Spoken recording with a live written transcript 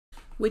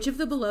Which of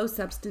the below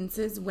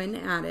substances, when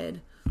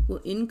added,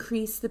 will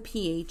increase the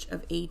pH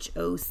of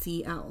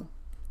HOCl?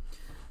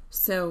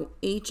 So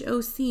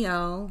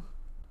HOCl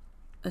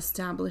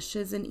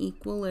establishes an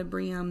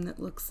equilibrium that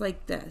looks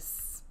like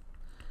this,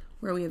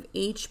 where we have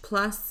H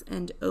plus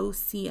and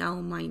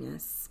OCl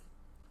minus.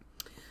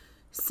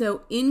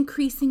 So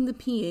increasing the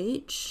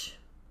pH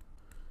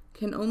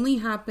can only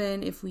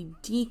happen if we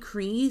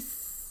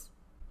decrease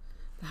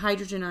the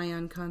hydrogen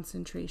ion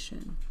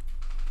concentration.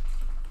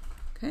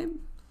 Okay?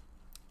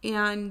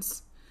 And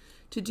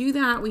to do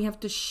that, we have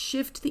to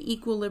shift the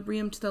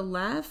equilibrium to the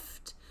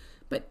left,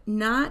 but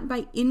not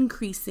by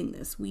increasing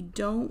this. We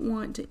don't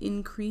want to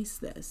increase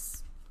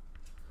this,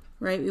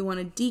 right? We want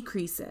to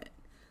decrease it.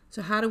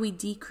 So how do we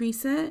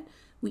decrease it?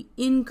 We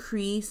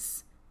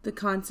increase the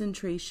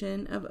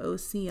concentration of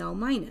OCl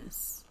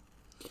minus.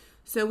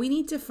 So we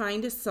need to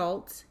find a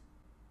salt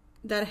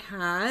that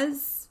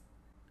has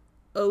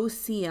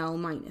OCl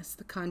minus,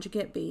 the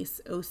conjugate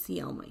base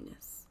OCl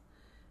minus.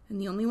 And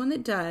the only one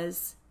that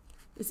does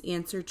is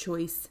answer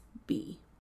choice B.